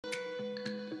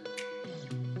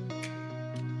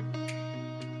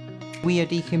We at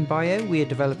DeakinBio, we are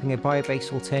developing a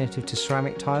bio-based alternative to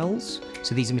ceramic tiles.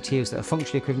 So these are materials that are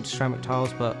functionally equivalent to ceramic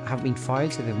tiles but haven't been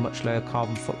fired, so they have a much lower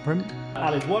carbon footprint.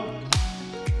 Added one.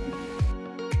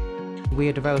 We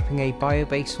are developing a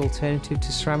bio-based alternative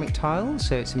to ceramic tiles.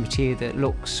 So it's a material that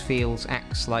looks, feels,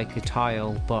 acts like a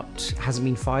tile but hasn't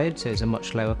been fired, so it's a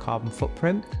much lower carbon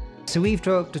footprint. So we've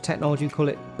developed a technology, we call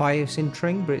it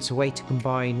biosintering, but it's a way to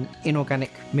combine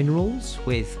inorganic minerals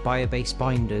with bio-based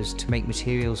binders to make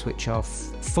materials which are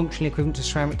functionally equivalent to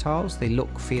ceramic tiles. They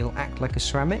look, feel, act like a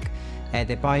ceramic.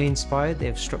 They're bio-inspired, they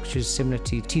have structures similar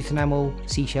to tooth enamel,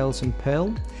 seashells and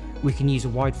pearl. We can use a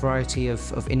wide variety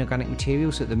of inorganic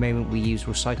materials. At the moment we use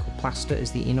recycled plaster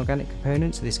as the inorganic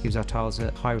component, so this gives our tiles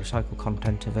a high recycled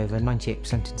content of over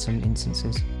 98% in some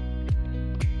instances.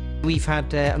 We've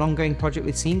had an ongoing project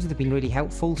with CEAMS that have been really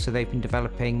helpful, so they've been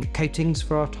developing coatings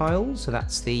for our tiles, so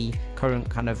that's the current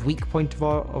kind of weak point of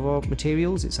our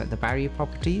materials. It's like the barrier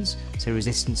properties, so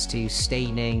resistance to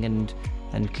staining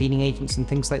and cleaning agents and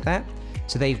things like that.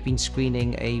 So they've been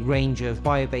screening a range of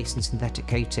bio-based and synthetic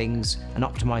coatings and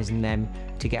optimizing them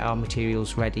to get our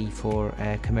materials ready for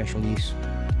commercial use.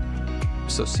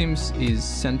 So CEAMS is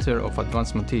Center of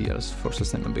Advanced Materials for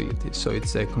Sustainability. So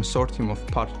it's a consortium of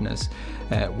partners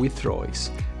with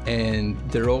Royce. And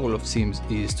the role of CEAMS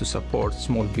is to support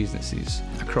small businesses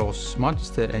across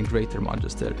Manchester and Greater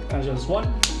Manchester. Angelos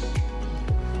one.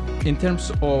 In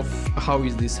terms of how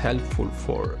is this helpful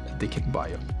for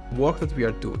DeakinBio, work that we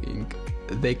are doing,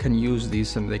 they can use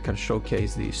this and they can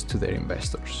showcase this to their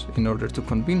investors in order to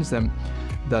convince them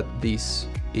that this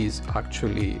is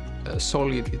actually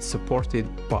solid, it's supported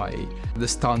by the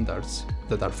standards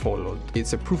that are followed.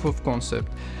 It's a proof of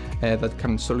concept that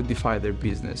can solidify their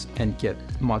business and get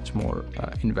much more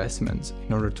investments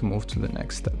in order to move to the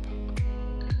next step.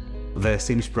 The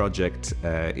CEAMS project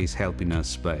is helping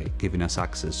us by giving us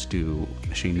access to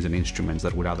machines and instruments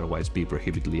that would otherwise be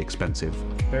prohibitively expensive.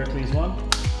 Periklis one.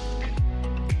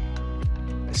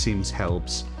 CEAMS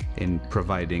helps in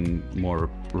providing more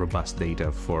robust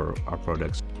data for our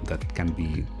products that can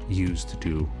be used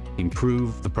to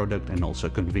improve the product and also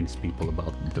convince people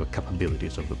about the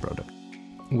capabilities of the product.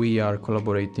 We are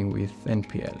collaborating with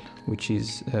NPL, which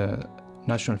is a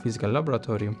National Physical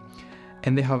Laboratory,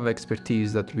 and they have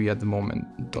expertise that we at the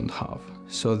moment don't have.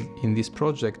 So in this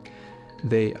project,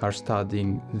 they are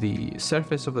studying the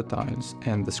surface of the tiles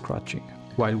and the scratching,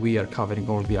 while we are covering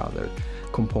all the other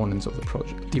components of the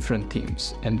project, different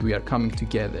teams, and we are coming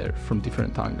together from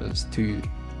different angles to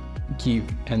give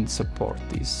and support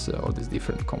all these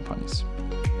different companies.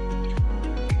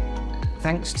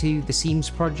 Thanks to the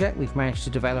CEAMS project, we've managed to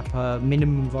develop a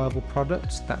minimum viable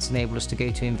product that's enabled us to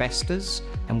go to investors,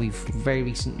 and we've very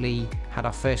recently had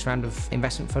our first round of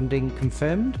investment funding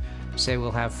confirmed. So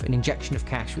we'll have an injection of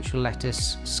cash which will let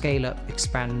us scale up,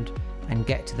 expand, and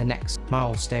get to the next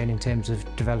milestone in terms of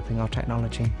developing our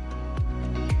technology.